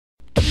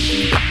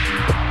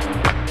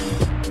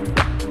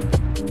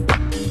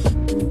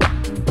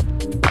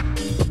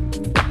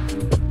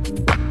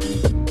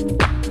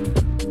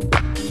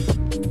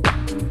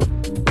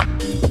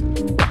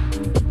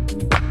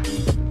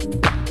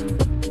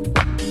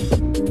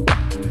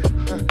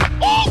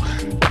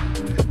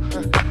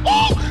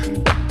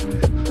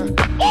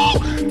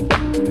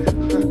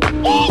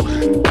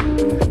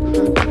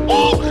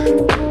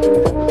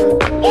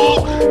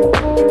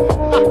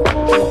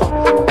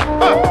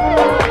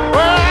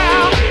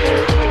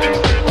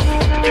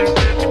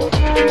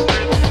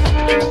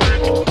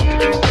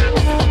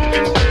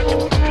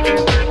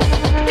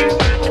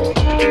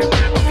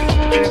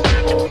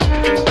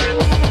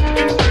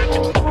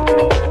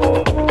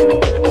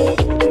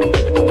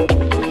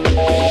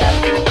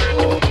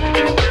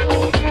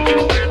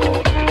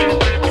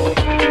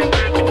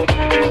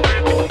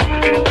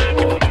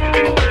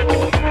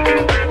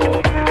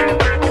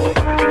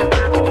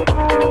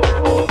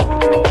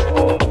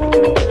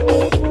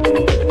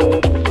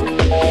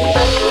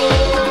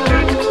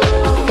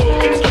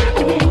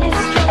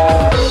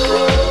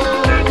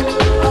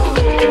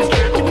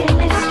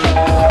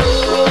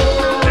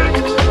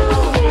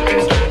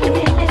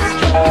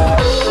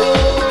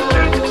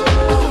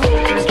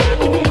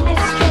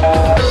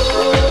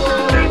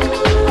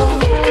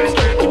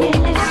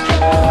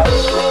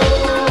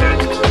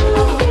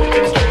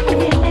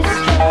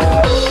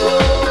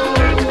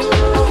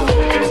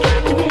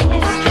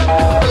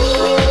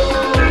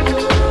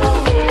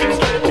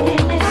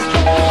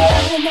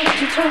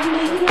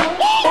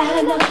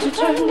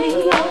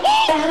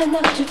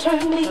enough to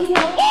turn me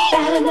on,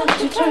 bad enough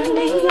to turn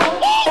me on,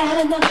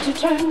 bad enough to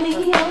turn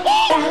me on,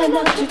 bad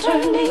enough to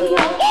turn me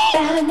on,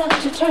 bad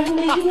enough to turn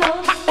me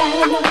on,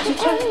 bad enough to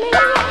turn me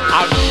on.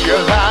 I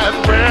realize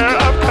where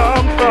I've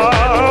come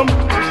from,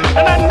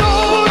 and I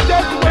know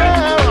just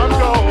where I'm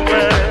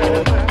going.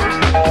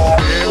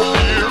 Since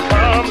you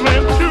come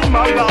into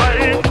my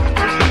life,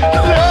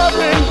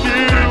 loving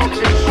you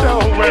is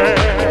showing.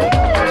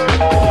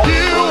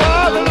 You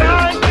are the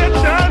light that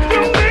shines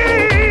through me.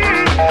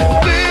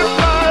 Live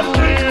my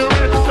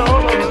spirit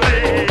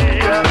totally.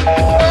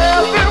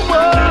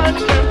 Everyone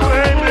can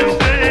plainly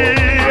see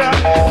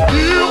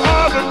you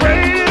are the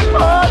greatest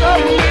part of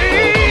me.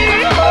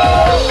 Oh.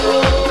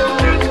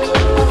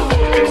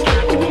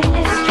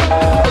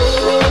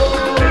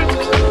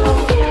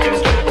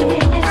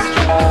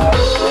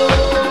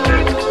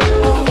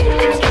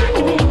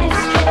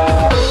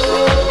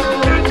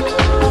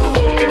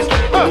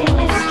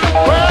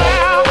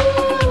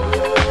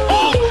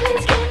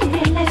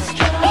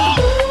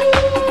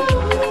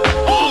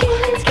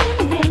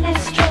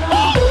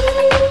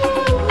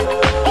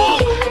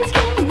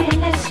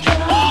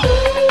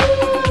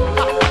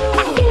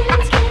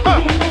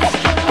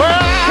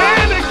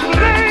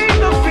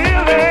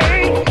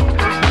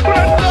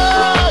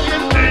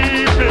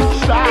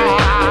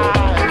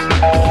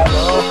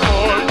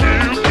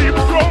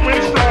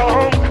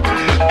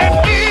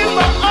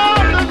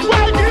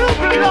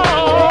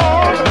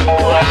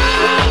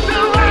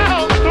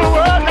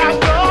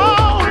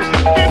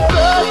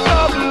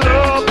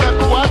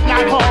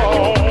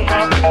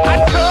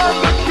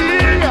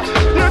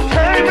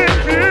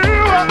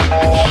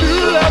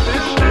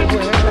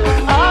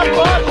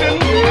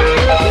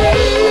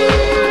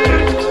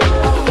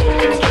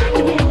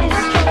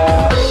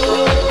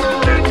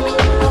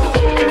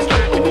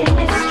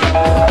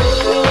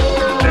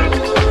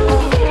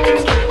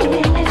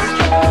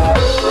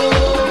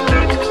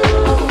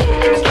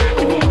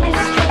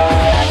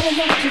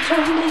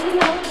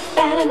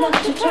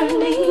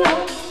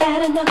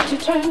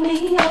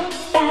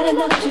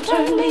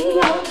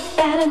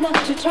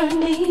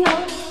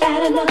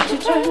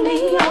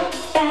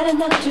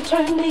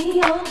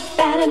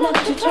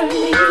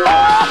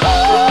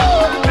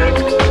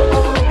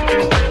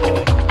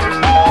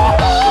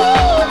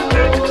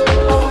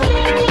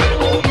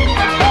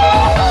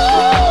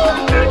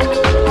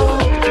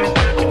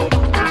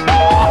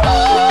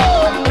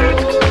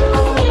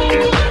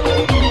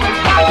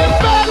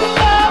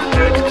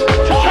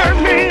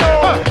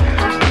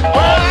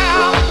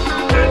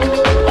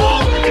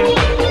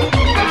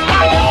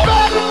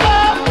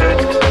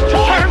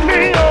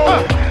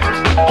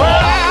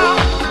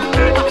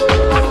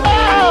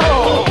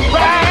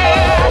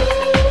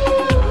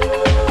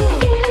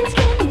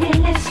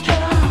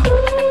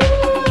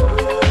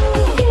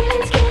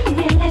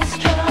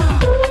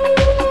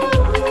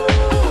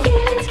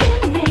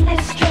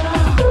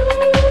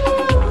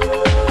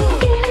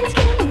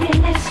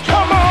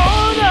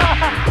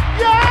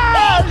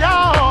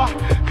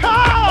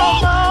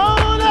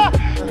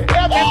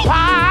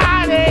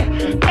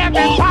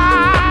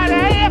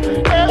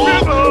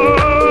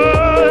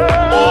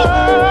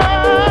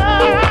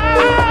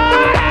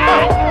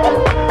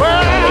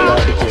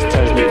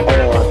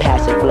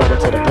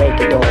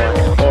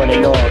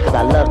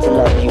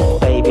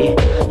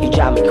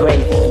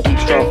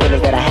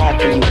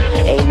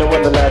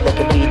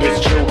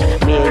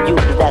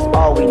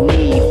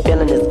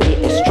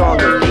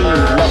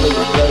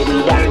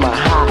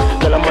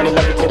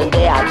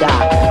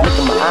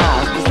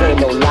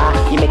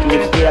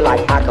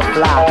 Like I can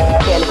fly.